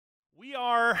We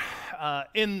are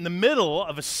in the middle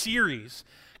of a series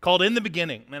called In the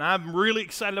Beginning, and I'm really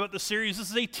excited about this series. This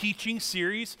is a teaching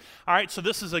series. All right, so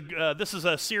this is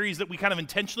a series that we kind of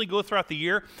intentionally go throughout the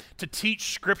year to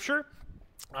teach Scripture.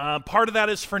 Part of that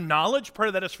is for knowledge. Part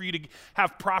of that is for you to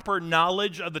have proper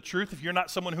knowledge of the truth if you're not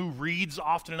someone who reads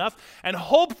often enough. And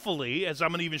hopefully, as I'm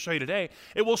going to even show you today,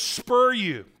 it will spur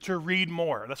you to read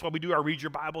more. That's why we do our Read Your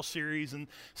Bible series and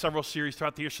several series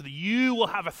throughout the year, so that you will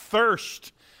have a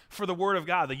thirst for the Word of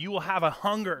God, that you will have a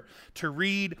hunger to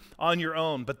read on your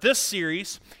own. But this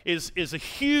series is a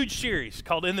huge series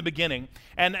called In the Beginning.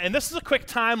 And this is a quick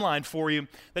timeline for you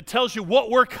that tells you what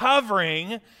we're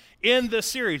covering in this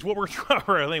series, what we're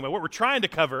trying to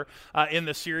cover in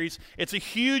this series. It's a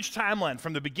huge timeline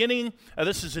from the beginning.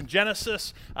 This is in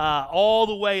Genesis, all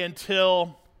the way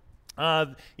until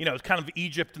kind of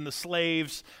Egypt and the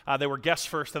slaves. They were guests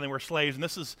first, then they were slaves, and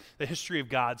this is the history of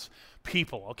God's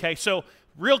people. Okay, so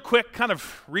real quick, kind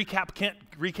of recap. Can't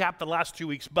recap the last 2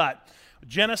 weeks, but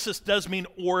Genesis does mean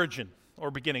origin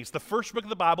or beginning. It's the first book of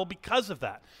the Bible because of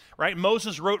that, right?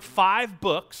 Moses wrote 5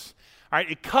 books. All right,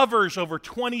 it covers over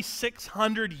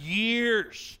 2,600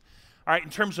 years, all right, in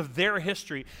terms of their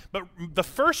history. But the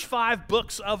first 5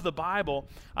 books of the Bible,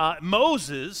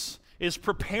 Moses is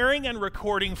preparing and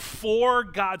recording for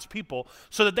God's people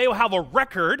so that they will have a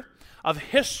record of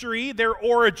history, their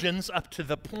origins, up to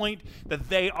the point that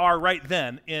they are right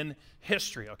then in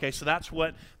history. Okay, so that's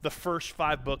what the first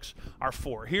 5 books are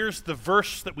for. Here's the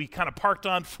verse that we kind of parked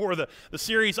on for the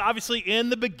series. Obviously, in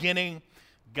the beginning,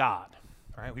 God.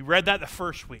 All right, we read that the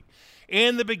first week.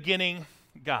 In the beginning,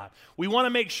 God. We want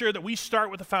to make sure that we start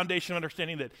with the foundation of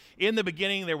understanding that in the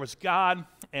beginning there was God,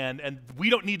 and we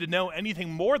don't need to know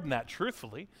anything more than that,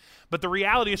 truthfully. But the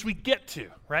reality is we get to,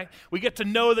 right? We get to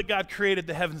know that God created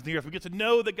the heavens and the earth. We get to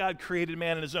know that God created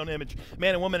man in his own image,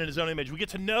 man and woman in his own image. We get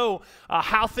to know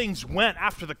how things went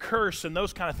after the curse and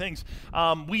those kind of things.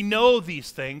 We know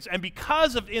these things, and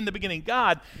because of in the beginning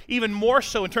God, even more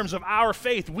so in terms of our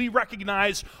faith, we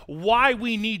recognize why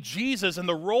we need Jesus and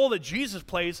the role that Jesus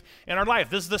plays in our life.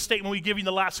 This is the statement we give you in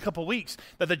the last couple weeks,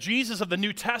 that the Jesus of the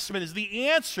New Testament is the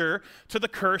answer to the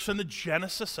curse and the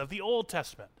genesis of the Old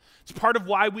Testament. It's part of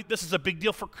why this is a big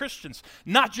deal for Christians,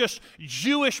 not just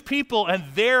Jewish people and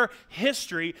their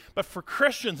history, but for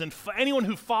Christians and for anyone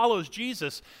who follows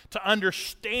Jesus to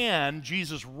understand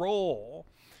Jesus' role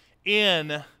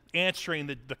in answering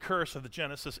the curse of the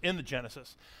Genesis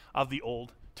of the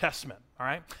Old Testament. All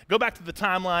right, go back to the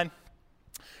timeline.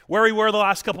 Where we were the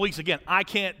last couple weeks, again, I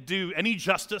can't do any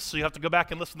justice, so you have to go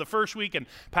back and listen to the first week, and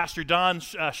Pastor Don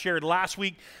shared last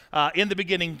week, in the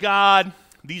beginning, God.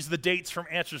 These are the dates from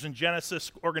Answers in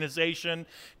Genesis organization. In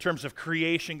terms of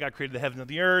creation, God created the heavens and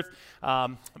the earth.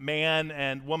 Man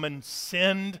and woman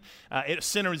sinned.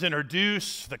 Sin was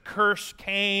introduced. The curse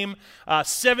came.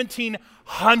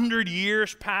 1,700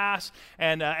 years pass,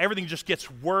 and everything just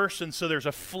gets worse, and so there's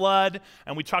a flood.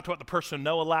 And we talked about the person of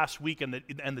Noah last week and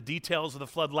the details of the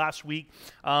flood last week.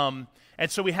 And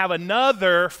so we have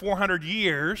another 400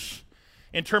 years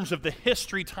in terms of the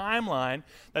history timeline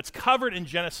that's covered in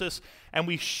Genesis, and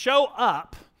we show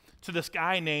up to this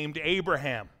guy named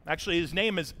Abraham. Actually, his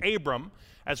name is Abram.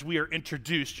 As we are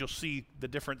introduced, you'll see the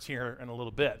difference here in a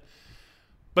little bit.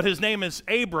 But his name is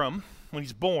Abram when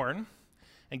he's born,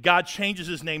 and God changes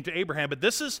his name to Abraham. But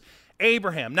this is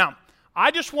Abraham. Now,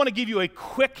 I just want to give you a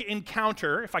quick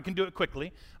encounter, if I can do it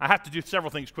quickly. I have to do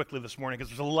several things quickly this morning because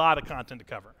there's a lot of content to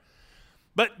cover.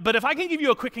 But if I can give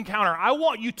you a quick encounter, I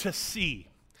want you to see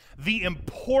the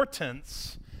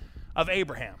importance of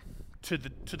Abraham to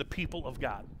the people of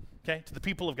God. Okay, to the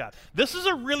people of God. This is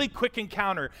a really quick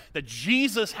encounter that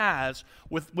Jesus has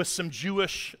with some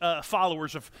Jewish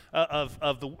followers of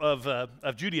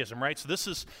Judaism, right? So this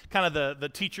is kind of the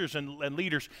teachers and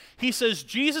leaders.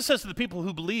 Jesus says to the people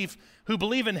who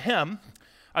believe in him,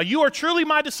 you are truly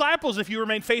my disciples if you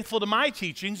remain faithful to my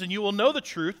teachings, and you will know the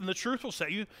truth, and the truth will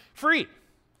set you free.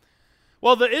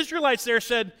 Well, the Israelites there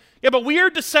said, yeah, but we are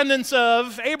descendants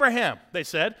of Abraham, they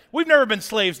said. We've never been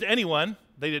slaves to anyone.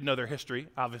 They didn't know their history,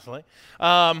 obviously.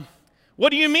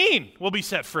 What do you mean we'll be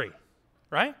set free,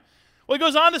 right? Well, he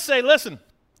goes on to say, listen,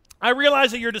 I realize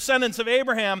that you're descendants of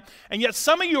Abraham, and yet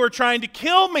some of you are trying to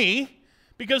kill me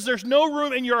because there's no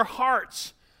room in your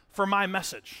hearts for my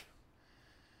message.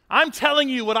 I'm telling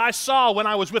you what I saw when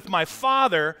I was with my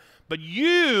father, but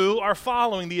you are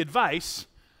following the advice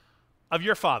of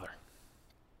your father.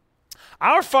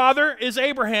 Our father is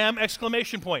Abraham,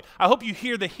 exclamation point. I hope you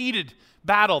hear the heated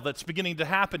battle that's beginning to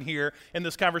happen here in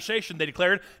this conversation. They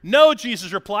declared, no,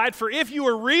 Jesus replied, for if you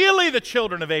were really the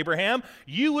children of Abraham,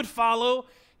 you would follow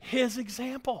his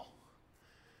example.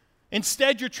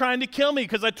 Instead, you're trying to kill me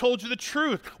because I told you the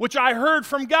truth, which I heard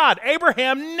from God.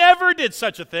 Abraham never did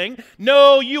such a thing.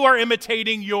 No, you are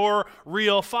imitating your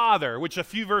real father," which a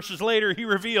few verses later he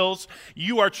reveals,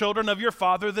 "You are children of your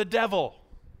father, the devil."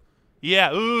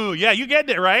 Yeah, you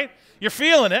getting it, right? You're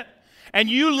feeling it. "And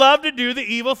you love to do the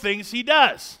evil things he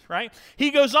does," right?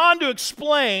 He goes on to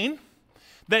explain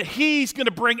that he's going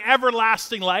to bring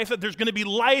everlasting life, that there's going to be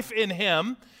life in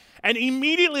him. And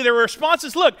immediately their response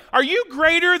is, "Look, are you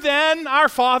greater than our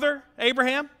father,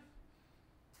 Abraham?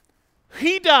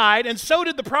 He died, and so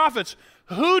did the prophets.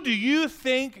 Who do you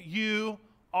think you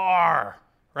are?"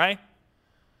 Right?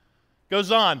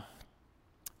 Goes on.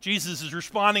 Jesus is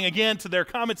responding again to their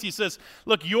comments. He says,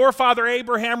 "Look, your father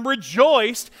Abraham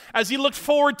rejoiced as he looked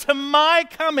forward to my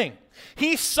coming.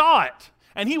 He saw it,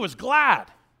 and he was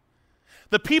glad."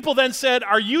 The people then said,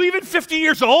 "Are you even 50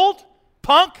 years old,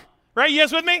 punk?" Right? You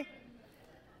guys with me?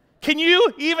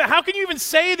 How can you even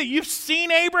say that you've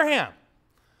seen Abraham?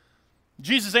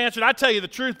 Jesus answered, "I tell you the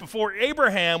truth, before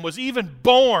Abraham was even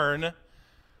born,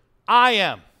 I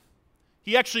am."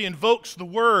 He actually invokes the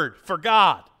word for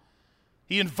God.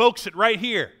 He invokes it right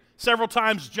here. Several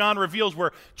times John reveals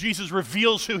where Jesus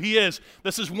reveals who he is.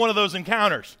 This is one of those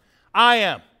encounters. "I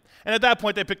am." And at that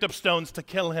point, they picked up stones to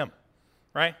kill him,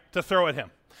 right? To throw at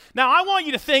him. Now, I want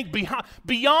you to think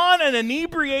beyond an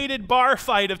inebriated bar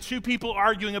fight of two people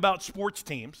arguing about sports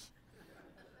teams,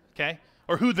 okay,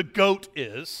 or who the GOAT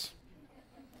is.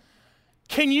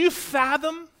 Can you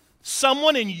fathom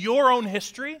someone in your own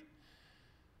history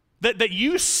that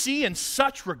you see in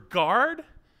such regard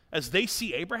as they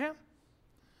see Abraham?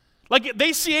 Like,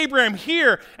 they see Abraham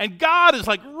here, and God is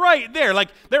like right there. Like,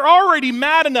 they're already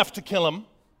mad enough to kill him,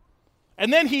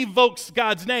 and then he invokes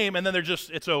God's name, and then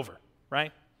it's over,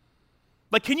 right?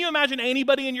 Like, can you imagine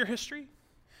anybody in your history?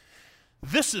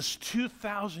 This is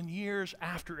 2,000 years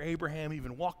after Abraham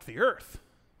even walked the earth.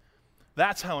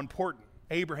 That's how important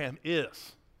Abraham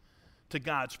is to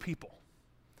God's people.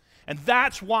 And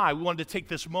that's why we wanted to take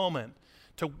this moment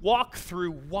to walk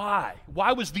through why.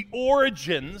 Why was the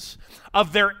origins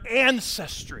of their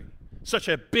ancestry such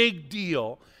a big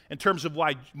deal in terms of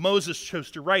why Moses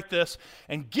chose to write this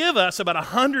and give us about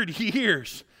 100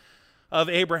 years of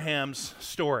Abraham's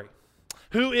story.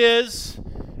 Who is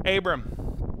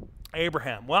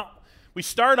Abraham? Well, the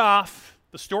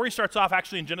story starts off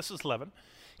actually in Genesis 11.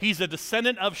 He's a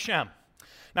descendant of Shem.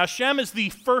 Now, Shem is the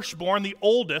firstborn, the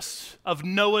oldest of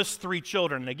Noah's 3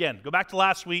 children. And again, go back to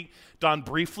last week. Don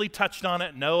briefly touched on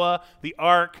it. Noah, the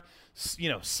ark,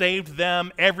 saved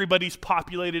them. Everybody's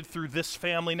populated through this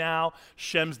family now.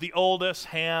 Shem's the oldest,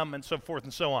 Ham, and so forth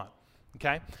and so on.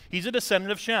 Okay? He's a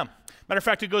descendant of Shem. Matter of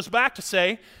fact, it goes back to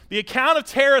say the account of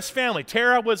Terah's family.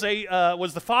 Terah was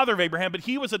the father of Abraham, but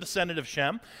he was a descendant of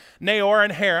Shem, Nahor,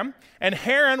 and Haran. And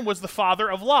Haran was the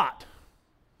father of Lot.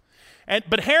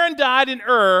 But Haran died in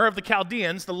Ur of the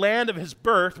Chaldeans, the land of his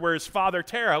birth, where his father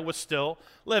Terah was still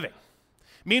living.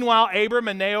 Meanwhile, Abram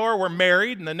and Nahor were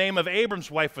married, and the name of Abram's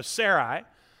wife was Sarai.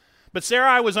 But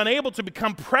Sarai was unable to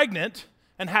become pregnant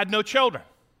and had no children.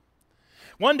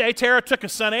 One day, Terah took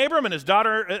his son Abram and his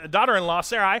daughter-in-law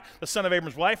Sarai, the son of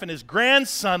Abram's wife, and his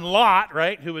grandson Lot,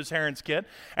 right, who was Haran's kid,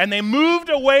 and they moved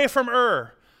away from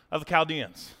Ur of the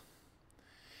Chaldeans.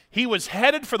 He was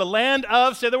headed for the land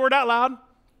of, say the word out loud,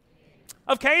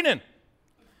 of Canaan.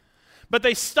 But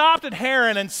they stopped at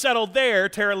Haran and settled there.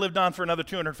 Terah lived on for another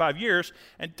 205 years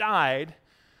and died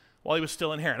while he was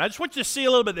still in Haran. I just want you to see a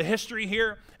little bit of the history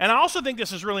here. And I also think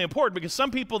this is really important because some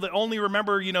people that only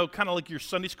remember, kind of like your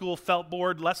Sunday school felt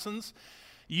board lessons,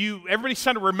 everybody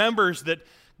kind of remembers that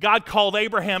God called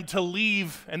Abraham to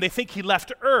leave and they think he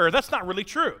left Ur. That's not really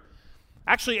true.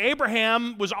 Actually,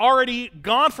 Abraham was already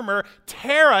gone from Ur.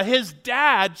 Terah, his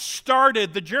dad,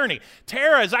 started the journey.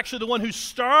 Terah is actually the one who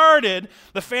started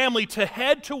the family to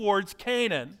head towards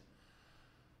Canaan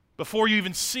before you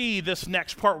even see this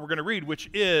next part we're going to read, which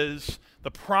is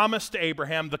the promise to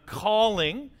Abraham, the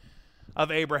calling of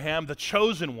Abraham, the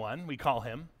chosen one, we call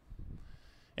him,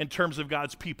 in terms of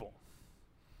God's people.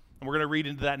 And we're going to read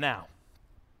into that now.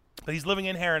 But he's living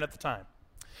in Haran at the time.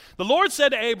 The Lord said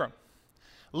to Abram,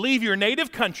 "Leave your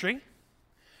native country,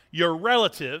 your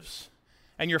relatives,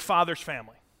 and your father's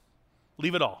family.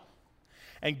 Leave it all.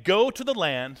 And go to the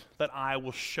land that I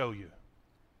will show you.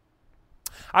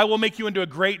 I will make you into a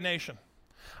great nation.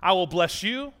 I will bless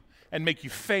you and make you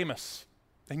famous,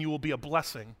 and you will be a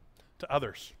blessing to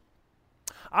others.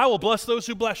 I will bless those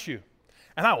who bless you,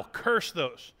 and I will curse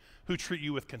those who treat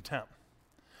you with contempt.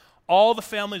 All the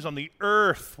families on the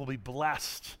earth will be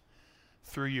blessed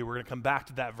through you." We're going to come back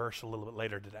to that verse a little bit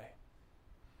later today.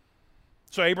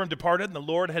 So Abram departed, and the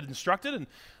Lord had instructed, and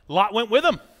Lot went with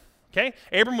him. Okay?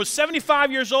 Abram was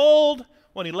 75 years old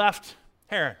when he left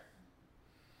Haran.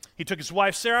 He took his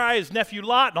wife Sarai, his nephew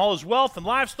Lot, and all his wealth and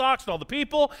livestock and all the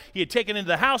people he had taken into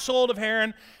the household of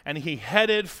Haran, and he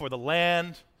headed for the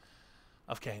land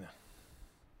of Canaan.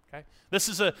 Okay?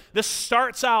 This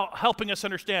starts out helping us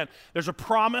understand there's a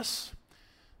promise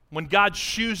when God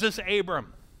chooses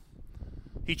Abram.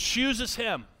 He chooses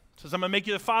him. Says, I'm going to make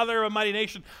you the father of a mighty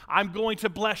nation. I'm going to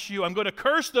bless you. I'm going to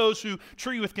curse those who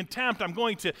treat you with contempt. I'm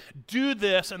going to do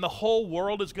this, and the whole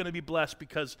world is going to be blessed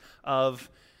because of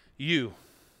you.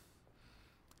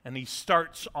 And he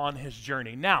starts on his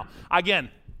journey. Now, again,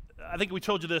 I think we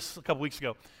told you this a couple weeks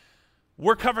ago.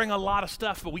 We're covering a lot of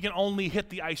stuff, but we can only hit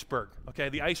the iceberg, okay?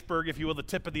 The iceberg, if you will, the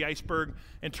tip of the iceberg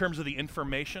in terms of the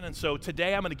information. And so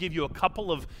today I'm going to give you a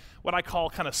couple of what I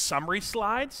call kind of summary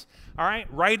slides, all right?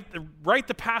 Write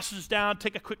the passages down,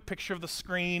 take a quick picture of the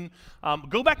screen.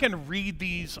 Go back and read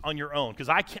these on your own because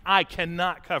I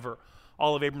cannot cover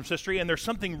all of Abram's history, and there's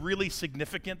something really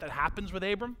significant that happens with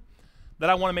Abram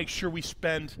that I want to make sure we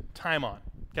spend time on,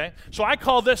 okay? So I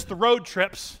call this the road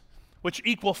trips, which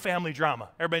equal family drama.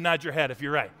 Everybody nod your head if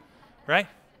you're right?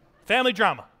 Family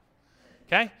drama,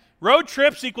 okay? Road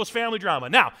trips equals family drama.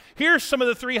 Now, here's some of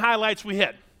the 3 highlights we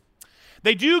hit.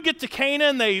 They do get to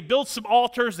Canaan, they build some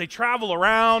altars, they travel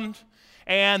around,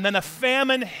 and then a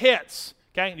famine hits,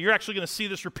 okay? You're actually going to see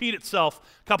this repeat itself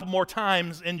a couple more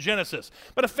times in Genesis.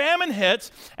 But a famine hits,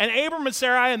 and Abram and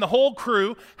Sarai and the whole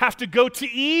crew have to go to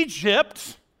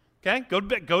Egypt. Okay,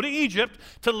 go to Egypt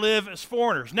to live as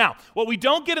foreigners. Now, what we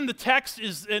don't get in the text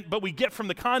but we get from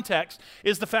the context,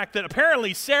 is the fact that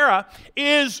apparently Sarah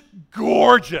is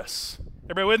gorgeous.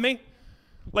 Everybody with me?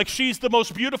 Like she's the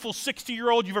most beautiful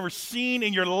 60-year-old you've ever seen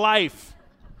in your life.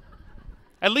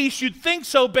 At least you'd think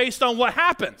so based on what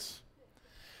happens.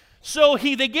 So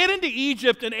they get into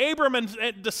Egypt, and Abram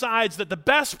decides that the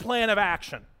best plan of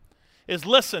action is,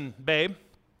 listen, babe,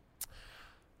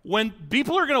 when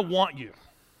people are going to want you,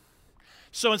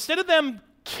 so instead of them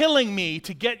killing me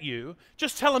to get you,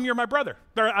 just tell them you're my brother.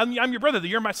 I'm your brother, that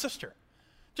you're my sister.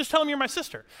 Just tell them you're my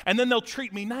sister. And then they'll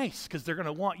treat me nice because they're going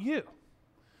to want you.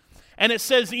 And it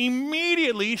says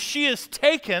immediately she is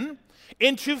taken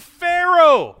into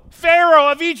Pharaoh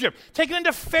of Egypt, taken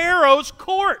into Pharaoh's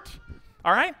court.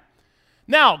 All right?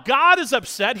 Now, God is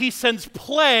upset. He sends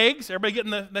plagues. Everybody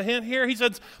getting the hint here? He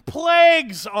sends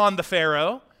plagues on the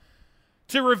Pharaoh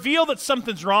to reveal that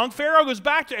something's wrong. Pharaoh goes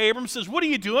back to Abram and says, what are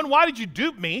you doing? Why did you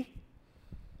dupe me?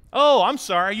 Oh, I'm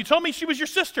sorry. You told me she was your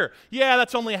sister. Yeah,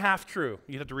 that's only half true.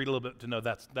 You have to read a little bit to know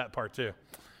that part too.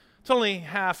 It's only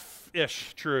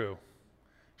half-ish true.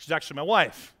 She's actually my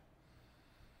wife.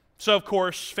 So, of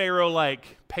course, Pharaoh,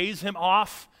 pays him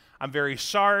off. I'm very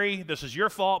sorry. This is your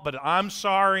fault, but I'm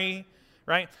sorry,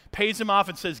 right? Pays him off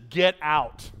and says, get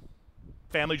out.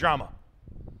 Family drama.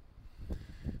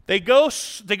 They go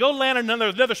land in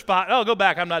another spot. Oh, go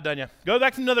back. I'm not done yet. Go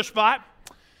back to another spot.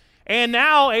 And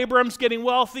now Abram's getting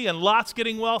wealthy and Lot's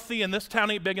getting wealthy, and this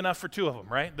town ain't big enough for 2 of them,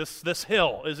 right? This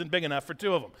hill isn't big enough for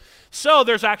 2 of them. So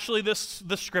there's actually this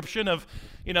description of,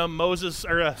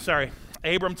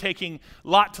 Abram taking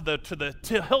Lot to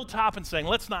the hilltop and saying,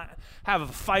 let's not have a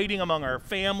fighting among our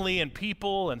family and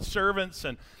people and servants.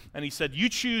 And he said, you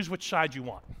choose which side you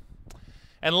want.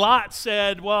 And Lot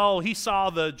said, well, he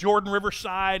saw the Jordan River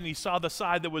side, and he saw the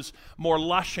side that was more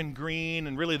lush and green,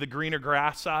 and really the greener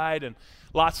grass side. And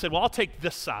Lot said, well, I'll take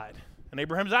this side. And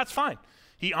Abraham said, that's fine.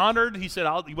 He said,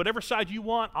 whatever side you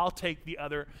want, I'll take the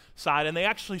other side. And they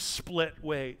actually split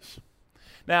ways.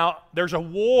 Now, there's a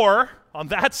war on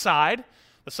that side,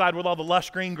 the side with all the lush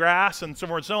green grass and so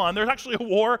forth and so on. There's actually a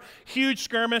war, huge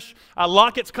skirmish.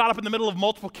 Lot gets caught up in the middle of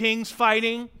multiple kings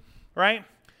fighting, right?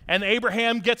 And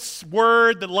Abraham gets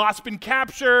word that Lot's been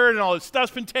captured and all his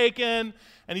stuff's been taken,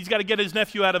 and he's got to get his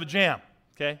nephew out of a jam,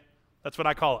 okay? That's what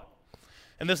I call it.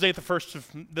 And this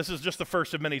is just the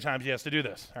first of many times he has to do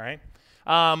this, all right?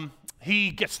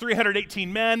 He gets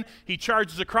 318 men. He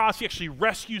charges across. He actually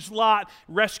rescues Lot,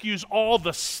 rescues all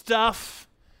the stuff,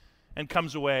 and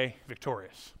comes away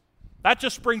victorious. That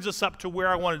just brings us up to where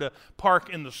I wanted to park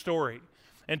in the story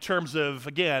in terms of,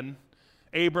 again,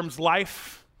 Abram's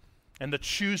life, and the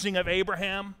choosing of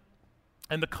Abraham,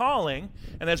 and the calling.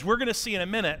 And as we're going to see in a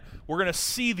minute, we're going to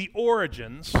see the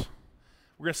origins.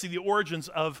 We're going to see the origins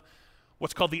of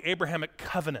what's called the Abrahamic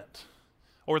covenant,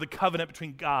 or the covenant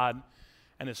between God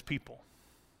and his people.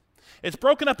 It's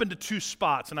broken up into 2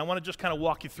 spots, and I want to just kind of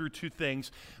walk you through 2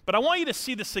 things. But I want you to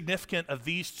see the significance of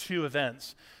these 2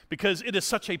 events, because it is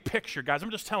such a picture. Guys, I'm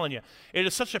just telling you, it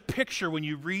is such a picture when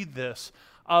you read this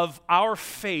of our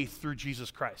faith through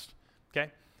Jesus Christ,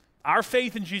 okay? Our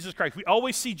faith in Jesus Christ. We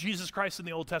always see Jesus Christ in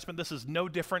the Old Testament. This is no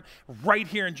different right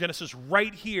here in Genesis,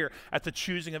 right here at the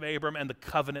choosing of Abram and the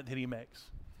covenant that he makes.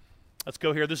 Let's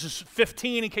go here. This is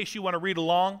 15 in case you want to read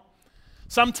along.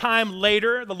 Sometime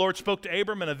later, the Lord spoke to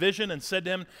Abram in a vision and said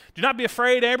to him, "Do not be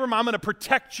afraid, Abram. I'm going to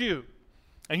protect you,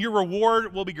 and your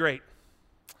reward will be great."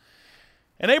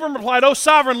 And Abram replied, "O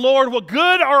sovereign Lord, what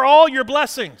good are all your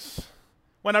blessings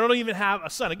when I don't even have a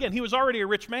son?" Again, he was already a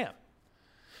rich man.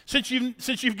 Since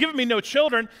you've given me no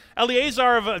children,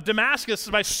 Eleazar of Damascus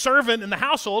is my servant in the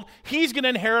household. He's going to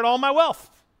inherit all my wealth.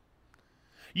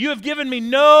 You have given me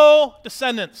no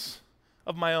descendants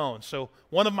of my own, so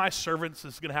one of my servants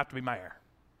is going to have to be my heir.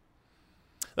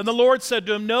 Then the Lord said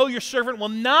to him, "No, your servant will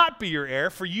not be your heir,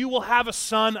 for you will have a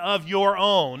son of your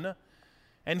own,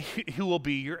 and he will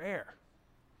be your heir."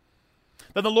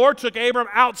 Then the Lord took Abram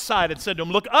outside and said to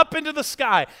him, "Look up into the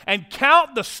sky and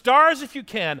count the stars if you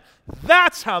can.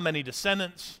 That's how many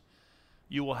descendants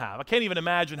you will have." I can't even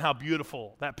imagine how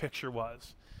beautiful that picture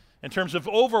was in terms of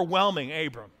overwhelming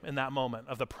Abram in that moment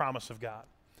of the promise of God.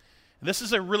 And this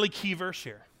is a really key verse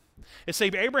here. It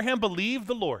says, Abraham believed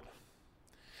the Lord,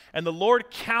 and the Lord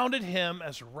counted him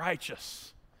as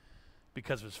righteous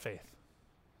because of his faith.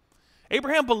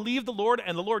 Abraham believed the Lord,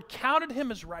 and the Lord counted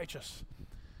him as righteous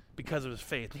because of his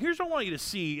faith. Here's what I want you to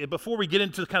see before we get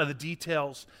into kind of the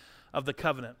details of the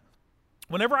covenant.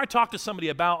 Whenever I talk to somebody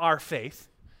about our faith,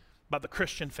 about the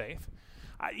Christian faith,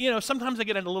 sometimes I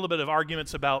get in a little bit of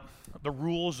arguments about the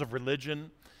rules of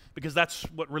religion, because that's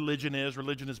what religion is.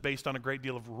 Religion is based on a great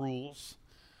deal of rules.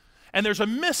 And there's a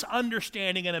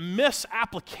misunderstanding and a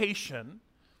misapplication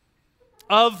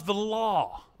of the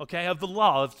law, in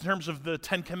terms of the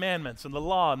Ten Commandments and the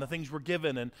law and the things we're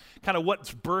given and kind of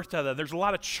what's birthed out of that. There's a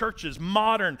lot of churches,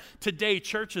 modern, today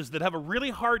churches, that have a really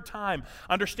hard time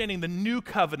understanding the new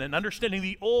covenant, understanding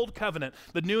the old covenant,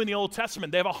 the new and the Old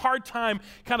Testament. They have a hard time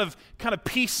kind of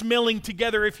piecemealing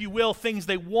together, if you will, things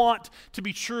they want to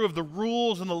be true of the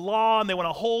rules and the law, and they want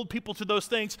to hold people to those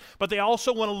things, but they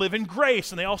also want to live in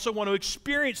grace, and they also want to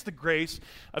experience the grace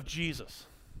of Jesus.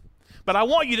 But I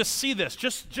want you to see this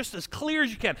just as clear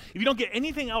as you can. If you don't get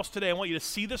anything else today, I want you to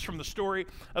see this from the story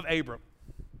of Abram.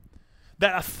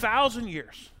 That 1,000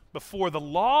 years before the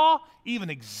law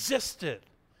even existed,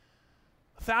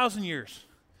 1,000 years,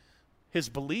 his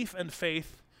belief and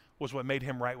faith was what made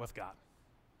him right with God.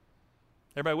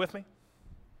 Everybody with me?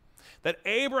 That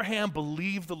Abraham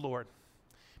believed the Lord,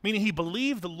 meaning he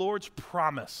believed the Lord's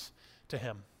promise to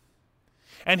him.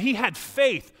 And he had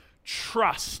faith,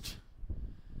 trust.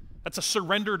 That's a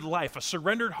surrendered life, a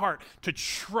surrendered heart to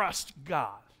trust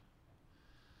God.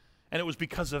 And it was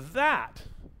because of that,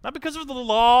 not because of the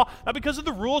law, not because of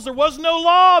the rules. There was no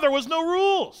law, there was no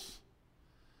rules.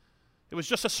 It was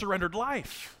just a surrendered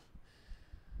life.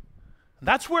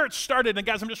 That's where it started. And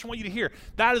guys, I just want you to hear,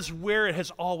 that is where it has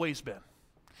always been.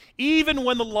 Even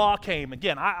when the law came,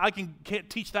 again, I can't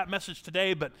teach that message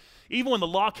today, but even when the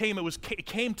law came, it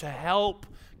came to help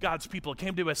God's people. It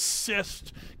came to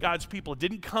assist God's people. It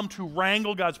didn't come to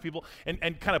wrangle God's people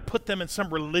and kind of put them in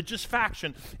some religious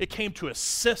faction. It came to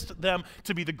assist them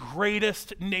to be the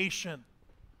greatest nation.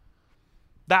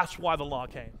 That's why the law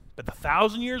came. But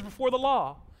 1,000 years before the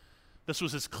law, this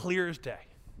was as clear as day.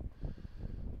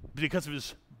 Because of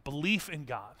his belief in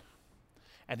God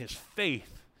and his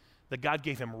faith that God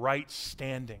gave him right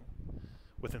standing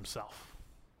with himself.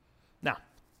 Now,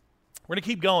 we're going to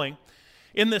keep going.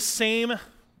 In this same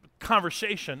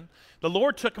conversation, the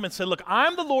Lord took him and said, "Look,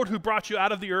 I'm the Lord who brought you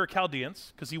out of the Ur of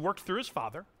Chaldeans," because he worked through his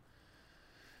father,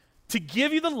 "to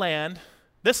give you the land.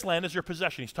 This land is your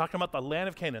possession." He's talking about the land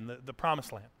of Canaan, the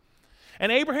promised land.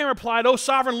 And Abraham replied, "O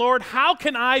sovereign Lord, how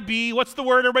can I be," what's the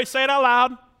word? Everybody say it out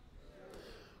loud.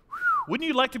 Wouldn't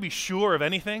you like to be sure of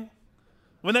anything?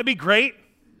 Wouldn't that be great?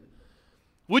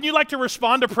 Wouldn't you like to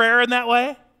respond to prayer in that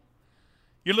way?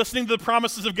 You're listening to the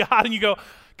promises of God and you go,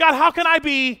 "God, how can I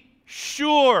be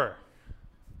sure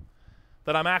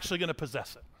that I'm actually going to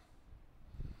possess it?"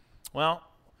 Well,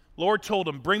 Lord told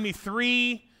him, bring me a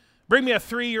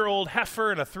 3-year-old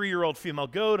heifer and a 3-year-old female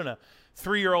goat and a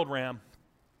 3-year-old ram,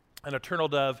 and a turtle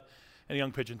dove and a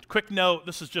young pigeon. Quick note,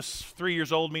 this is just 3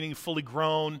 years old, meaning fully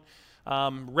grown,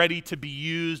 ready to be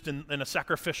used in a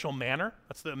sacrificial manner.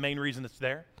 That's the main reason it's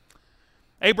there.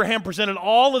 Abraham presented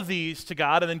all of these to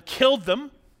God and then killed them.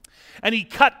 And he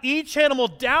cut each animal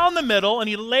down the middle, and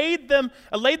he laid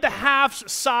the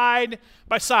halves side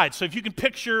by side. So if you can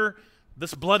picture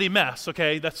this bloody mess,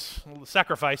 okay, that's the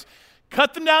sacrifice.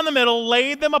 Cut them down the middle,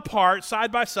 laid them apart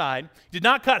side by side. Did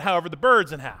not cut, however, the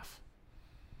birds in half.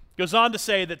 Goes on to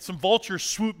say that some vultures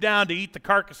swooped down to eat the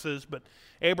carcasses, but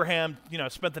Abraham,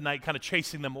 spent the night kind of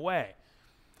chasing them away.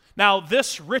 Now,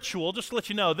 this ritual, just to let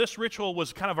you know, this ritual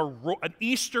was kind of an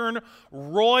Eastern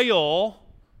royal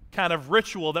kind of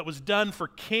ritual that was done for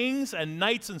kings and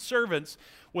knights and servants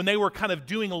when they were kind of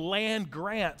doing land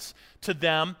grants to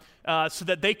them so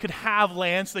that they could have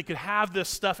land, so they could have this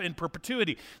stuff in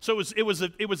perpetuity. So it was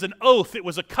an oath, it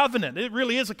was a covenant. It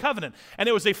really is a covenant. And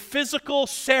it was a physical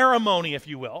ceremony, if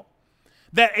you will,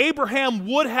 that Abraham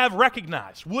would have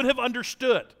recognized, would have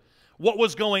understood what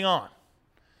was going on.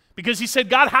 Because he said,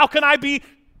 God, how can I be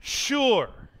sure?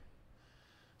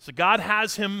 So God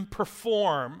has him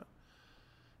perform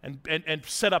and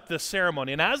set up this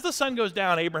ceremony. And as the sun goes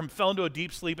down, Abraham fell into a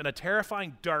deep sleep, and a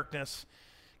terrifying darkness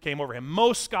came over him.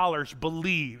 Most scholars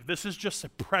believe this is just a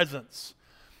presence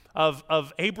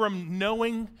of Abram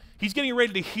knowing he's getting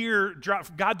ready to hear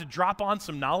God to drop on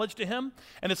some knowledge to him,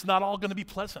 and it's not all going to be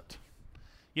pleasant.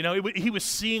 You know, he was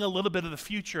seeing a little bit of the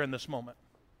future in this moment.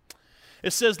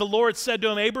 It says, the Lord said to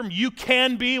him, Abram, you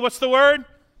can be, what's the word?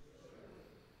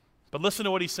 But listen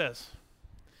to what he says.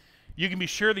 You can be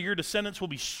sure that your descendants will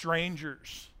be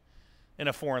strangers in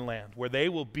a foreign land where they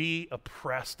will be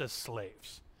oppressed as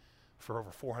slaves for over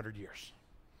 400 years.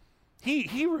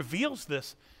 He reveals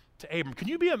this to Abram. Can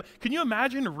you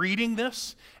imagine reading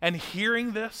this and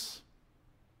hearing this?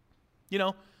 You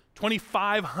know,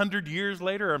 2,500 years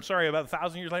later, about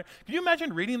 1,000 years later. Can you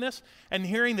imagine reading this and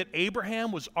hearing that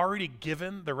Abraham was already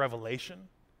given the revelation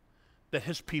that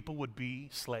his people would be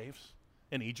slaves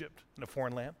in Egypt, in a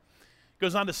foreign land?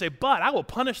 Goes on to say, but I will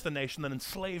punish the nation that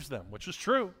enslaves them, which is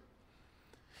true.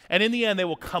 And in the end, they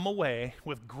will come away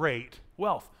with great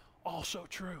wealth. Also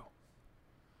true.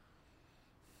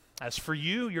 As for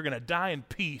you, you're going to die in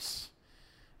peace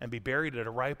and be buried at a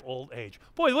ripe old age.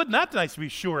 Boy, wouldn't that nice to be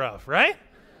sure of, right?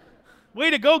 Way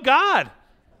to go, God.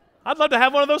 I'd love to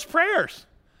have one of those prayers.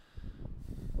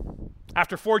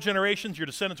 After 4 generations, your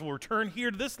descendants will return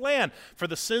here to this land, for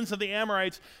the sins of the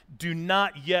Amorites do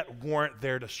not yet warrant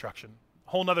their destruction.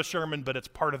 Whole nother sermon, but it's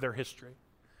part of their history.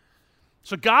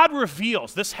 So God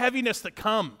reveals this heaviness that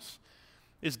comes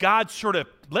is God sort of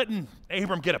letting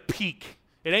Abram get a peek.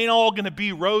 It ain't all going to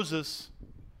be roses,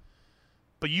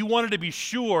 but you wanted to be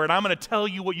sure, and I'm going to tell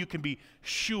you what you can be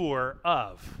sure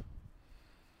of.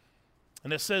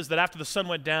 And it says that after the sun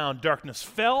went down, darkness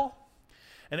fell,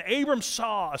 and Abram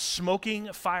saw a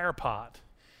smoking fire pot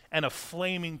and a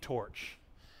flaming torch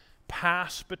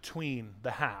pass between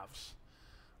the halves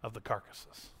of the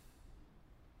carcasses.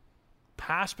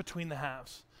 Pass between the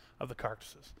halves of the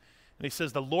carcasses. And he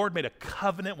says, the Lord made a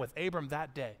covenant with Abram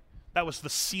that day. That was the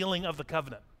sealing of the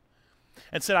covenant.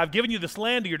 And said, I've given you this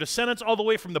land to your descendants all the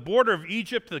way from the border of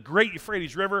Egypt to the great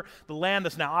Euphrates River, the land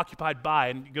that's now occupied by,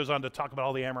 and he goes on to talk about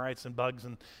all the Amorites and bugs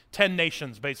and 10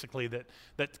 nations basically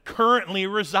that currently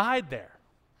reside there.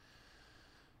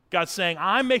 God's saying,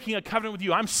 I'm making a covenant with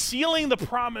you. I'm sealing the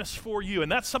promise for you.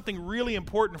 And that's something really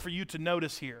important for you to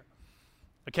notice here.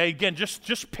 Okay, again,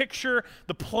 just picture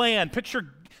the plan,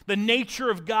 picture the nature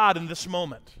of God in this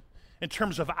moment in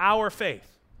terms of our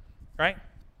faith, right?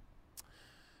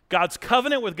 God's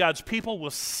covenant with God's people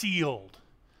was sealed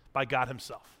by God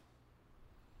himself.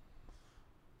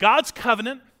 God's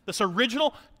covenant, this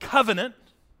original covenant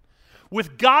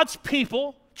with God's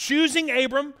people, choosing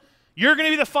Abram, you're going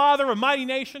to be the father of a mighty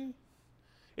nation.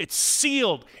 It's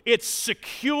sealed, it's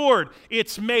secured,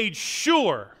 it's made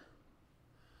sure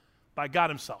by God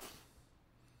himself.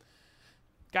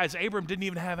 Guys, Abram didn't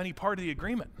even have any part of the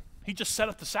agreement. He just set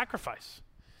up the sacrifice.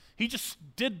 He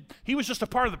was just a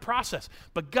part of the process.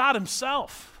 But God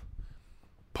himself,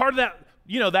 part of that,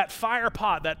 that fire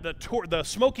pot, the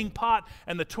smoking pot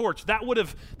and the torch, that would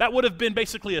have been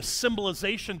basically a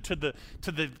symbolization to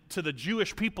the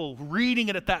Jewish people reading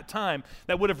it at that time,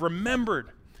 that would have remembered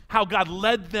how God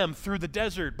led them through the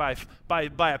desert by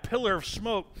a pillar of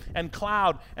smoke and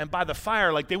cloud and by the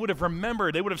fire. Like they would have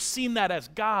remembered, they would have seen that as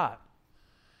God.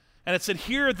 And it said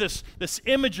here, this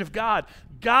image of God.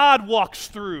 God walks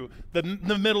through the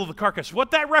middle of the carcass.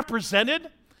 What that represented,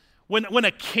 when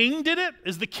a king did it,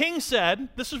 is the king said,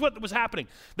 this is what was happening.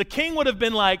 The king would have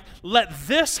been like, let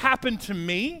this happen to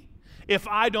me if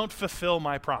I don't fulfill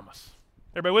my promise.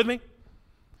 Everybody with me?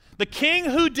 The king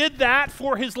who did that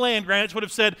for his land grants would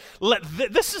have said,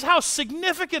 this is how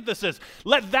significant this is.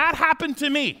 Let that happen to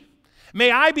me.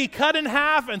 May I be cut in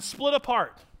half and split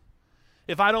apart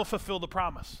if I don't fulfill the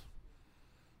promise.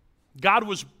 God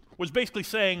was basically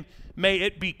saying, may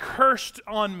it be cursed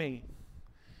on me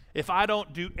if I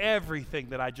don't do everything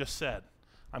that I just said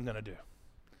I'm going to do.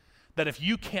 That if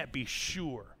you can't be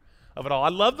sure of it all. I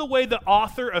love the way the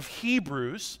author of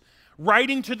Hebrews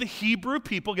writing to the Hebrew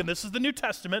people. Again, this is the New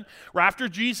Testament, where after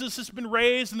Jesus has been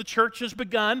raised and the church has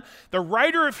begun, the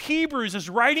writer of Hebrews is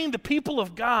writing the people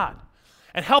of God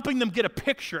and helping them get a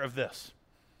picture of this.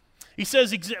 He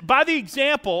says, by the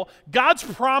example, God's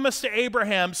promise to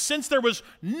Abraham, since there was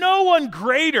no one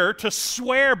greater to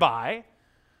swear by,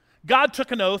 God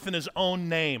took an oath in his own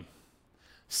name,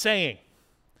 saying,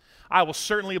 I will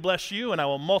certainly bless you, and I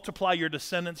will multiply your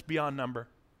descendants beyond number.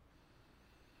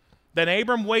 Then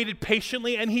Abram waited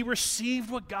patiently, and he received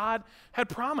what God had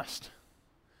promised.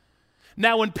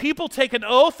 Now, when people take an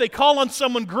oath, they call on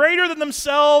someone greater than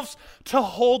themselves to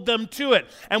hold them to it.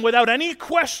 And without any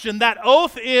question, that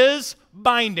oath is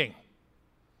binding.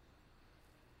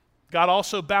 God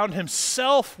also bound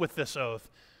himself with this oath,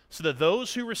 so that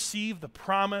those who receive the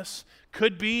promise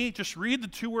could be, just read the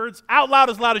two words out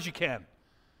loud as you can.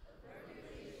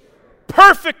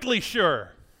 Perfectly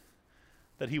sure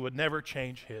that he would never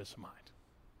change his mind.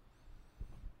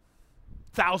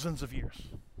 Thousands of years.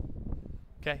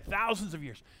 Okay? Thousands of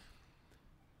years.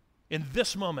 In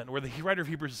this moment where the writer of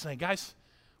Hebrews is saying, guys,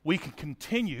 we can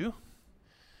continue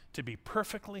to be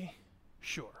perfectly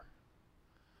sure.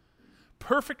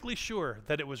 Perfectly sure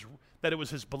that it was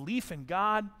his belief in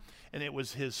God and it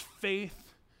was his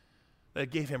faith that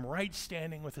gave him right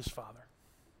standing with his Father.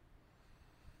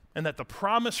 And that the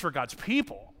promise for God's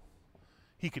people,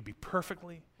 he could be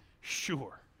perfectly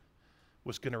sure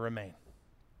was going to remain.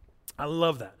 I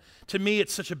love that. To me,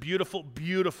 it's such a beautiful,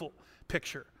 beautiful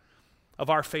picture of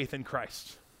our faith in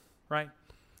Christ, right?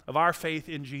 Of our faith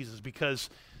in Jesus, because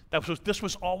this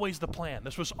was always the plan.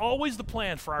 This was always the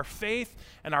plan for our faith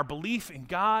and our belief in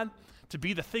God to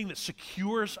be the thing that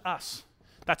secures us.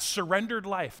 That surrendered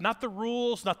life, not the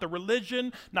rules, not the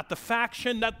religion, not the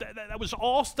faction. That was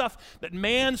all stuff that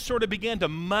man sort of began to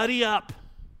muddy up.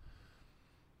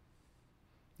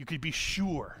 You could be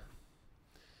sure.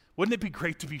 Wouldn't it be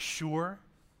great to be sure?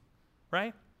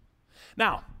 Right?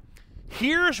 Now,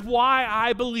 here's why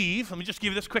I believe, let me just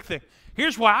give you this quick thing.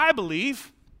 Here's why I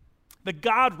believe that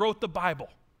God wrote the Bible.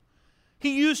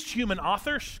 He used human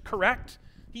authors, correct?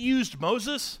 He used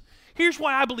Moses. Here's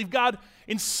why I believe God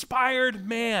inspired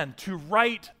man to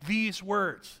write these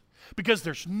words. Because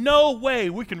there's no way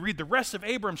we can read the rest of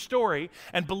Abram's story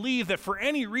and believe that for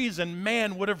any reason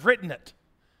man would have written it.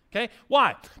 Okay?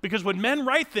 Why? Because when men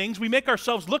write things, we make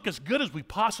ourselves look as good as we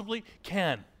possibly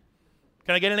can.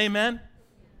 Can I get an amen?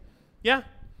 Yeah?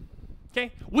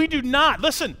 Okay? We do not.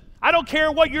 Listen, I don't care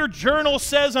what your journal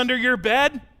says under your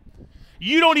bed.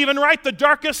 You don't even write the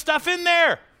darkest stuff in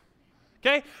there.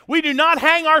 Okay? We do not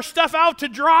hang our stuff out to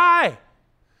dry.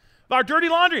 Our dirty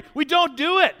laundry, we don't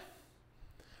do it.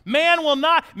 Man will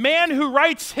not. Man who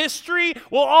writes history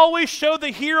will always show the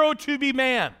hero to be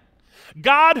man.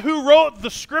 God who wrote the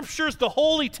scriptures, the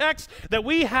holy text that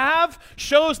we have,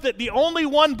 shows that the only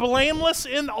one blameless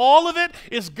in all of it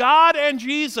is God and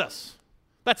Jesus.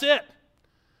 That's it.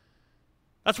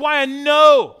 That's why I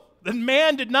know that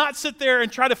man did not sit there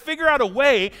and try to figure out a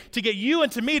way to get you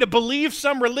and to me to believe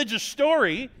some religious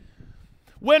story,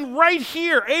 when right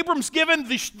here, Abram's given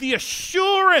the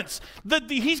assurance that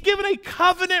he's given a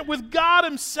covenant with God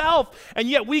himself, and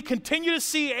yet we continue to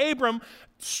see Abram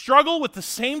struggle with the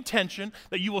same tension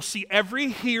that you will see every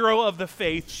hero of the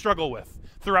faith struggle with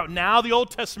throughout now the Old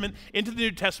Testament into the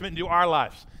New Testament into our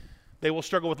lives. They will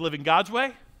struggle with living God's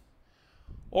way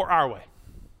or our way.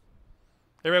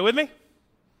 Everybody with me?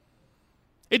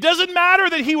 It doesn't matter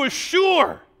that he was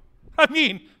sure. I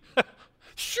mean,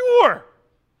 sure.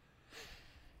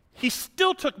 He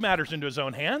still took matters into his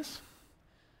own hands.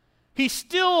 He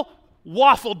still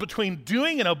waffled between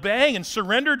doing and obeying and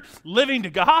surrendered living to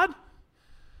God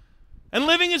and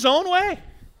living his own way.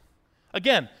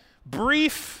 Again,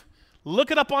 brief,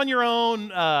 look it up on your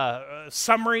own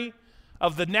summary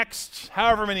of the next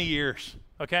however many years,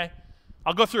 okay?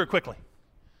 I'll go through it quickly.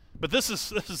 But this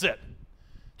is it.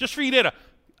 Just for you to get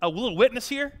a little witness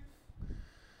here.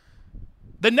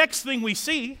 The next thing we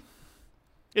see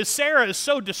is Sarah is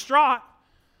so distraught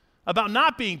about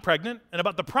not being pregnant and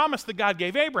about the promise that God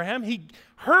gave Abraham.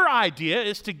 Her idea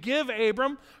is to give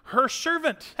Abram her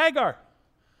servant, Hagar,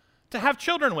 to have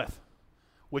children with,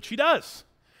 which he does,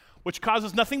 which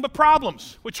causes nothing but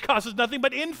problems, which causes nothing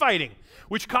but infighting,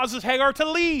 which causes Hagar to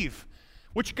leave,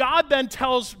 which God then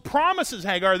promises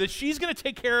Hagar that she's going to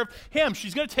take care of him.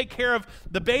 She's going to take care of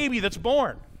the baby that's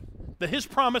born, that his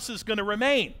promise is going to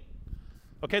remain.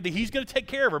 Okay, that he's going to take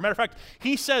care of her. Matter of fact,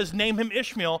 he says, name him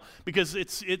Ishmael, because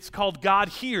it's called God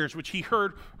hears, which he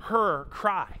heard her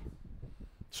cry.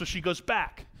 So she goes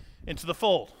back into the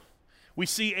fold. We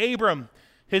see Abram,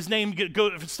 his name,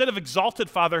 instead of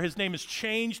exalted father, his name is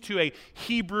changed to a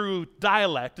Hebrew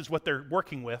dialect, is what they're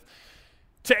working with.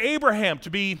 to Abraham to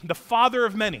be the father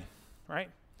of many, right?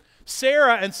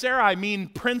 Sarah, and Sarah I mean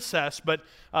princess, but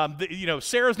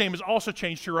Sarah's name is also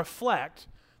changed to reflect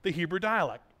the Hebrew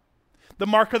dialect. The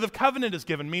mark of the covenant is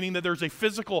given, meaning that there's a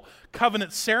physical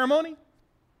covenant ceremony,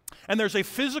 and there's a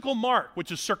physical mark,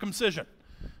 which is circumcision.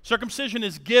 Circumcision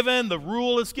is given, the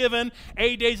rule is given,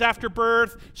 8 days after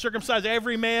birth, circumcise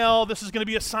every male. This is going to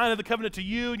be a sign of the covenant to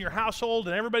you and your household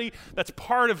and everybody that's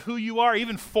part of who you are.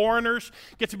 Even foreigners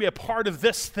get to be a part of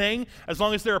this thing as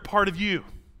long as they're a part of you.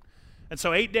 And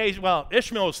so 8 days,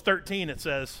 Ishmael was 13, it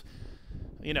says.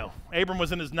 Abram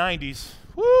was in his 90s.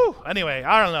 Woo! Anyway,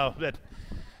 I don't know. But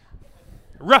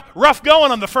rough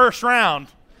going on the first round.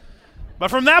 But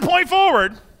from that point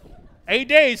forward, 8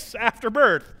 days after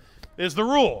birth is the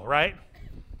rule, right?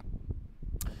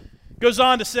 Goes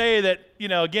on to say that,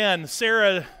 again,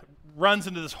 Sarah runs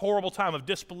into this horrible time of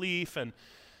disbelief, and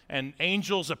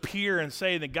angels appear and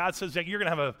say that God says that you're going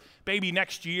to have a baby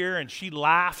next year, and she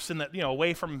laughs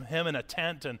away from him in a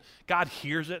tent, and God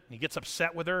hears it, and he gets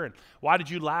upset with her. And why did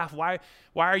you laugh? Why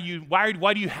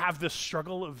do you have this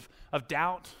struggle of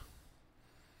doubt?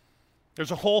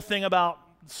 There's a whole thing about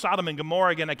Sodom and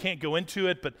Gomorrah. Again, I can't go into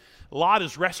it, but Lot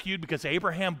is rescued because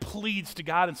Abraham pleads to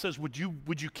God and says, would you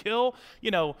kill,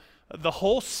 the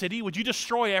whole city? Would you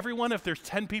destroy everyone if there's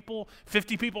 10 people,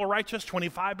 50 people righteous,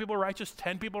 25 people righteous,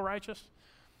 10 people righteous?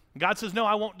 And God says, no,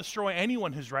 I won't destroy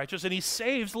anyone who's righteous, and he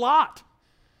saves Lot.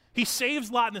 He saves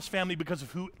Lot and his family because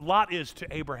of who Lot is to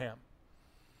Abraham.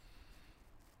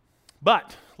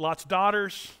 But Lot's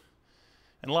daughters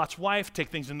and Lot's wife take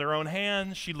things in their own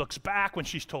hands. She looks back when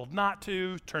she's told not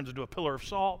to, turns into a pillar of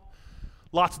salt.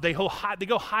 They go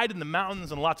hide in the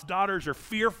mountains, and Lot's daughters are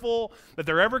fearful that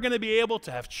they're ever going to be able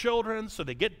to have children, so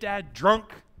they get dad drunk,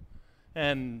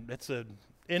 and it's an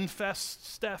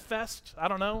incest fest. I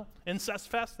don't know, incest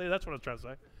fest. That's what I was trying to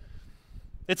say.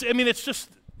 It's just,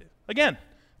 again,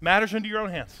 matters into your own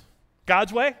hands.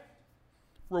 God's way,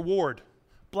 reward,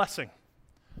 blessing.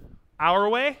 Our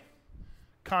way,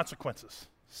 consequences,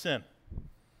 sin.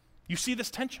 You see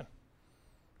this tension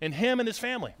in him and his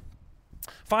family.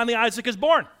 Finally, Isaac is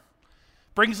born.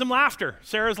 Brings him laughter.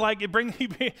 Sarah's like,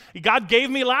 God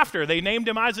gave me laughter. They named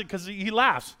him Isaac because he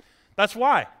laughs. That's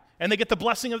why. And they get the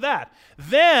blessing of that.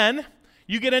 Then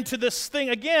you get into this thing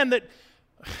again that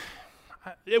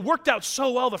it worked out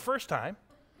so well the first time.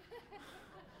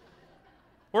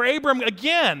 Where Abram,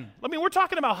 again, we're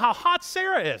talking about how hot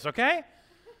Sarah is, okay?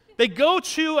 They go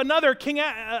to another King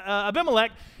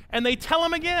Abimelech, and they tell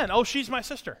him again, oh, she's my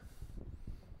sister.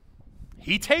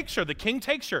 He takes her. The king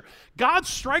takes her. God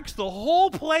strikes the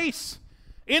whole place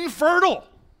infertile,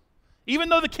 even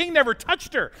though the king never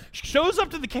touched her. She shows up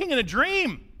to the king in a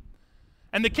dream.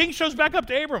 And the king shows back up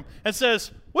to Abram and says,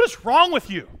 what is wrong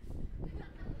with you?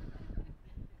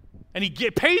 And he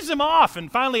pays him off, and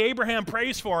finally Abraham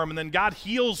prays for him, and then God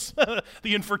heals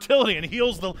the infertility and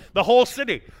heals the whole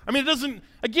city. It doesn't,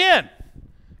 again,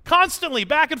 constantly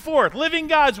back and forth, living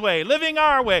God's way, living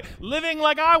our way, living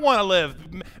like I want to live,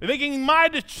 making my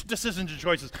decisions and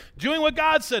choices, doing what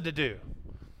God said to do.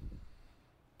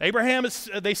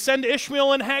 They send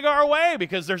Ishmael and Hagar away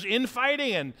because there's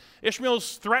infighting, and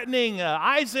Ishmael's threatening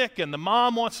Isaac, and the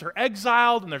mom wants her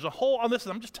exiled, and there's a whole, I'm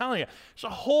just telling you, there's a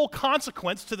whole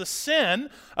consequence to the sin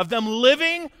of them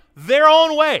living their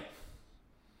own way.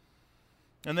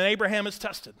 And then Abraham is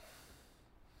tested.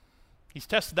 He's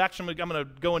tested. Actually, I'm going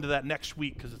to go into that next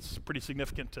week because it's pretty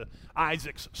significant to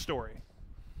Isaac's story.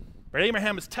 But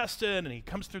Abraham is tested, and he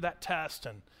comes through that test,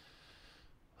 and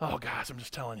oh, guys, I'm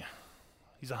just telling you.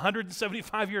 He's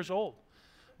 175 years old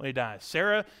when he dies.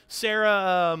 Sarah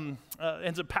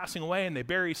ends up passing away, and they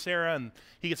bury Sarah, and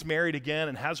he gets married again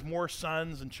and has more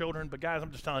sons and children. But guys,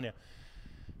 I'm just telling you,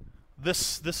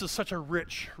 this is such a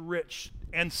rich, rich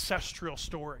ancestral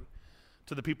story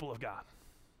to the people of God.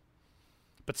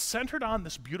 But centered on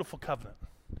this beautiful covenant.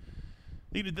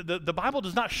 The Bible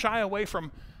does not shy away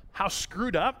from how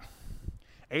screwed up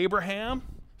Abraham,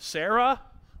 Sarah,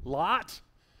 Lot,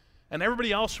 and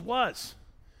everybody else was.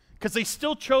 Because they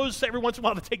still chose every once in a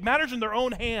while to take matters in their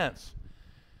own hands.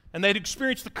 And they'd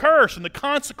experienced the curse and the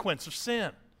consequence of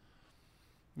sin.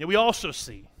 Yet we also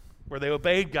see where they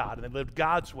obeyed God and they lived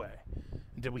God's way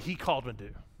and did what he called them to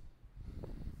do.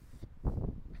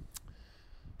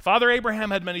 Father Abraham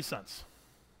had many sons.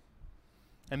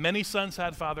 And many sons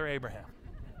had Father Abraham.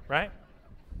 Right?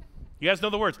 You guys know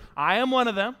the words. I am one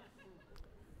of them.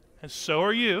 And so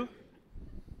are you.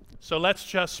 So let's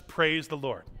just praise the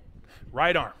Lord.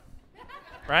 Right arm.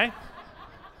 Right?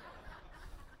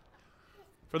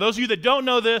 For those of you that don't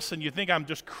know this and you think I'm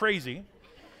just crazy,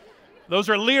 those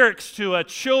are lyrics to a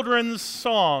children's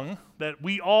song that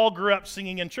we all grew up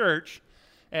singing in church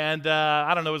And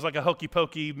I don't know, it was like a hokey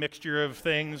pokey mixture of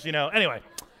things, Anyway,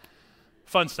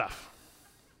 fun stuff.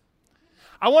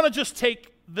 I want to just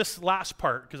take this last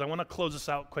part because I want to close this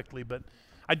out quickly, but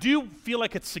I do feel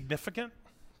like it's significant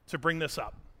to bring this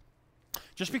up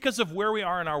just because of where we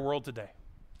are in our world today.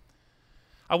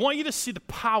 I want you to see the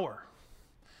power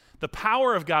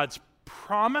of God's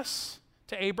promise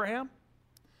to Abraham,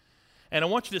 and I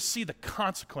want you to see the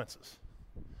consequences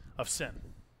of sin.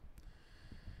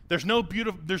 There's no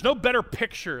better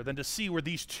picture than to see where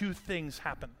these two things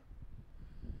happen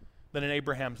than in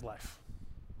Abraham's life.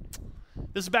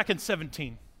 This is back in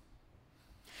 17.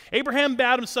 Abraham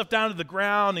bowed himself down to the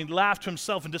ground and he laughed to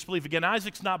himself in disbelief again.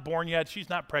 Isaac's not born yet. She's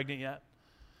not pregnant yet.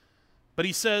 But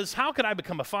he says, how could I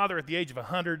become a father at the age of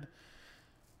 100?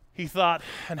 He thought,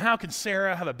 and how can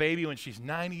Sarah have a baby when she's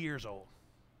 90 years old?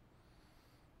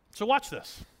 So watch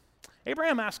this.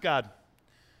 Abraham asked God,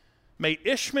 may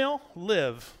Ishmael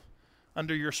live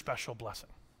under your special blessing.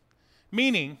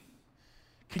 Meaning,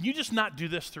 can you just not do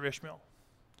this through Ishmael?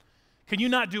 Can you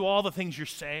not do all the things you're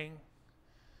saying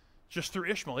just through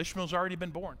Ishmael? Ishmael's already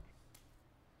been born.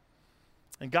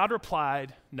 And God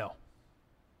replied, no.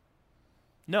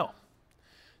 No.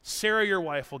 Sarah, your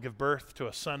wife, will give birth to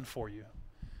a son for you.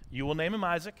 You will name him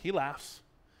Isaac. He laughs.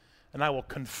 And I will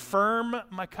confirm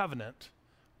my covenant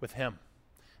with him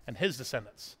and his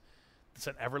descendants. It's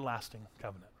an everlasting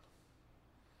covenant.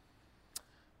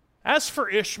 As for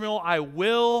Ishmael, I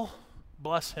will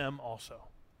bless him also,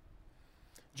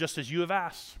 just as you have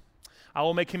asked. I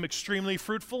will make him extremely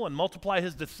fruitful and multiply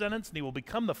his descendants, and he will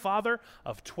become the father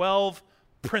of 12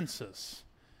 princes,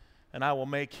 and I will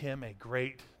make him a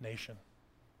great nation.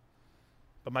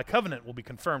 But my covenant will be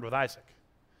confirmed with Isaac,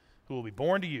 who will be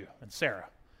born to you and Sarah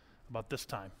about this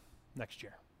time next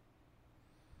year.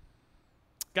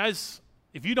 Guys,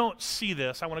 if you don't see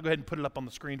this, I want to go ahead and put it up on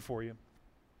the screen for you.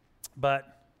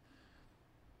 But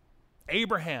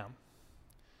Abraham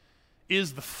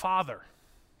is the father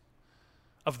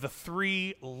of the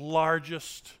three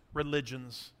largest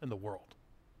religions in the world.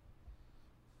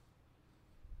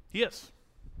 He is.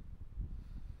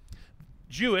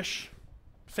 Jewish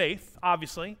faith,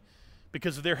 obviously,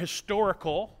 because of their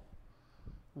historical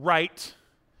right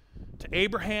to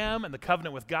Abraham and the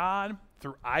covenant with God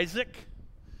through Isaac,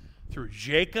 through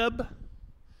Jacob,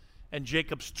 and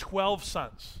Jacob's 12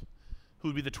 sons, who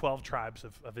would be the 12 tribes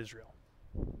of Israel.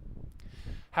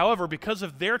 However, because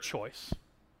of their choice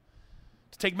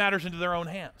to take matters into their own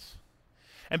hands,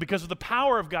 and because of the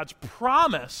power of God's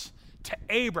promise to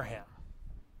Abraham,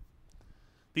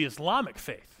 the Islamic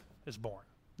faith is born.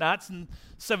 Now, that's in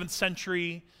 7th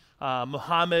century.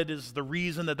 Muhammad is the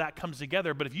reason that comes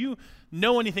together. But if you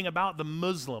know anything about the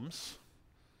Muslims,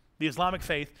 the Islamic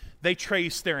faith, they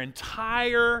trace their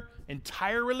entire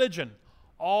religion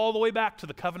all the way back to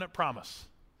the covenant promise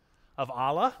of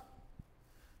Allah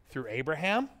through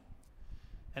Abraham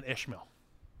and Ishmael.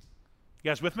 You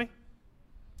guys with me?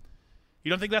 You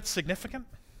don't think that's significant?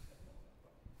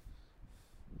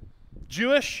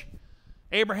 Jewish,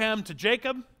 Abraham to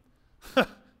Jacob.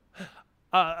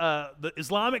 The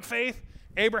Islamic faith,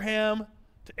 Abraham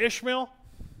to Ishmael.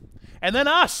 And then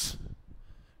us,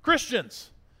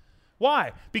 Christians.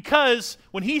 Why? Because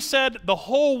when he said the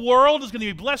whole world is going to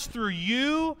be blessed through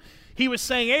you, he was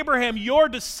saying, Abraham, your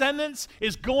descendants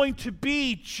is going to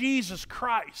be Jesus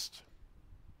Christ,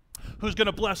 who's going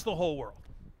to bless the whole world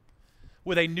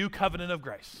with a new covenant of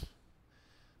grace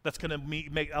that's going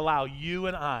to allow you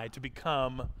and I to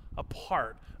become a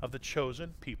part of the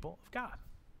chosen people of God.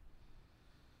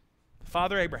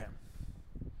 Father Abraham,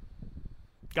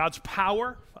 God's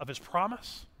power of his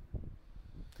promise,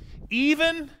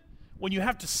 even when you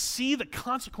have to see the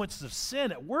consequences of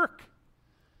sin at work.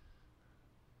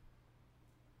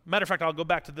 Matter of fact, I'll go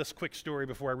back to this quick story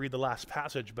before I read the last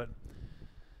passage, but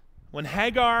when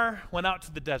Hagar went out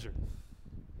to the desert,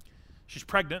 she's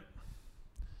pregnant.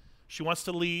 She wants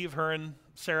to leave. Her and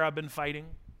Sarah have been fighting.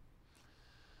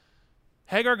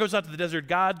 Hagar goes out to the desert.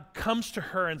 God comes to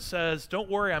her and says, don't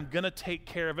worry, I'm going to take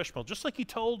care of Ishmael. Just like he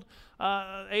told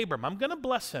Abram, I'm going to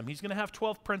bless him. He's going to have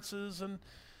 12 princes, and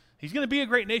he's going to be a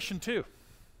great nation too.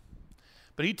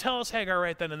 But he tells Hagar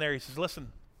right then and there, he says,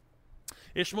 listen,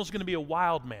 Ishmael's going to be a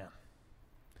wild man.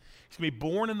 He's going to be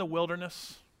born in the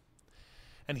wilderness,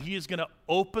 and he is going to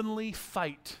openly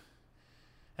fight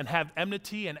and have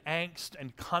enmity and angst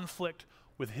and conflict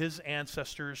with his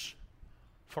ancestors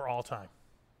for all time.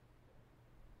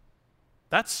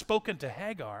 That's spoken to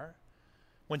Hagar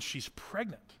when she's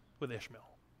pregnant with Ishmael.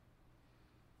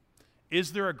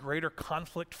 Is there a greater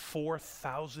conflict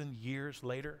 4,000 years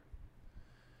later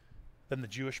than the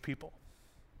Jewish people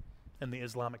and the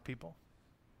Islamic people?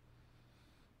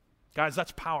 Guys,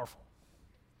 that's powerful.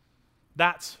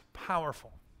 That's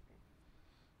powerful.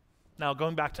 Now,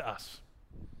 going back to us.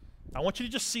 I want you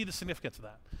to just see the significance of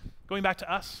that. Going back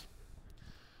to us,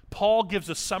 Paul gives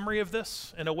a summary of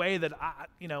this in a way that,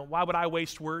 why would I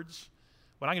waste words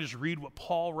when I can just read what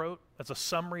Paul wrote as a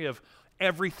summary of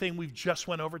everything we've just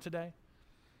went over today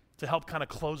to help kind of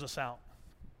close us out.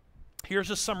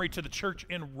 Here's a summary to the church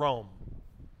in Rome.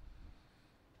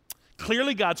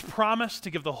 Clearly, God's promise to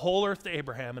give the whole earth to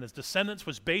Abraham and his descendants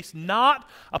was based not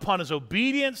upon his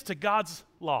obedience to God's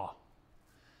law,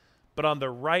 but on the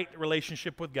right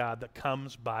relationship with God that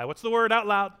comes by, what's the word out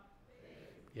loud?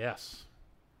 Yes.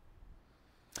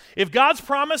 If God's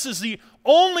promise is the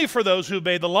only for those who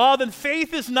obey the law, then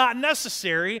faith is not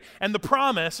necessary and the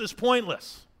promise is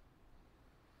pointless.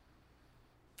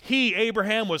 He,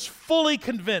 Abraham, was fully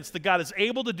convinced that God is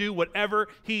able to do whatever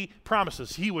he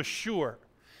promises. He was sure.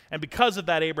 And because of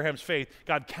that, Abraham's faith,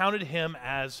 God counted him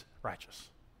as righteous.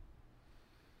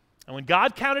 And when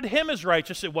God counted him as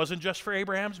righteous, it wasn't just for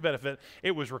Abraham's benefit.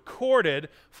 It was recorded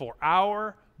for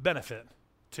our benefit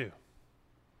too.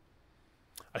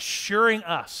 Assuring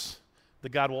us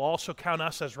that God will also count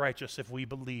us as righteous if we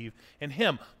believe in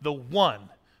him, the one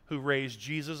who raised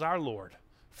Jesus our Lord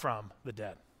from the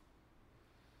dead.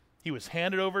 He was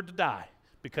handed over to die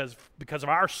because of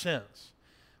our sins,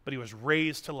 but he was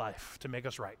raised to life to make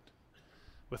us right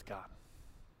with God.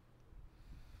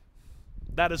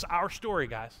 That is our story,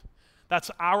 guys.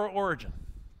 That's our origin.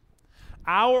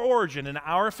 Our origin and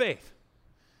our faith.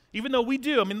 Even though we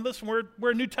do, listen,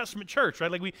 we're a New Testament church, right?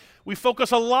 Like we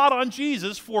focus a lot on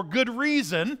Jesus for good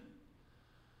reason,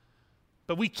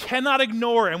 but we cannot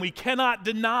ignore and we cannot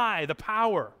deny the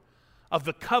power of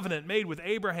the covenant made with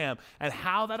Abraham and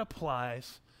how that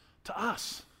applies to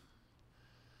us.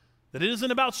 That it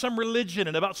isn't about some religion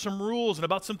and about some rules and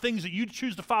about some things that you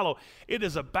choose to follow. It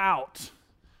is about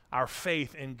our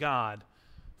faith in God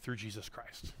through Jesus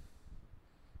Christ.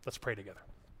 Let's pray together.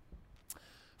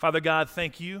 Father God,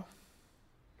 thank you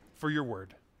for your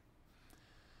word,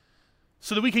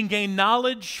 so that we can gain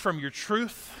knowledge from your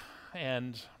truth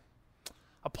and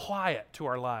apply it to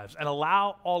our lives and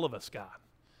allow all of us, God,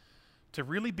 to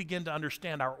really begin to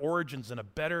understand our origins in a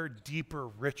better, deeper,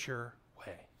 richer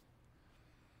way.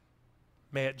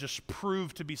 May it just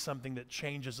prove to be something that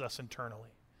changes us internally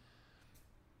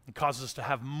and causes us to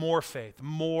have more faith,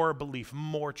 more belief,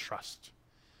 more trust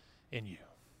in you.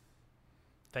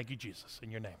 Thank you, Jesus.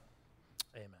 In your name,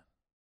 amen.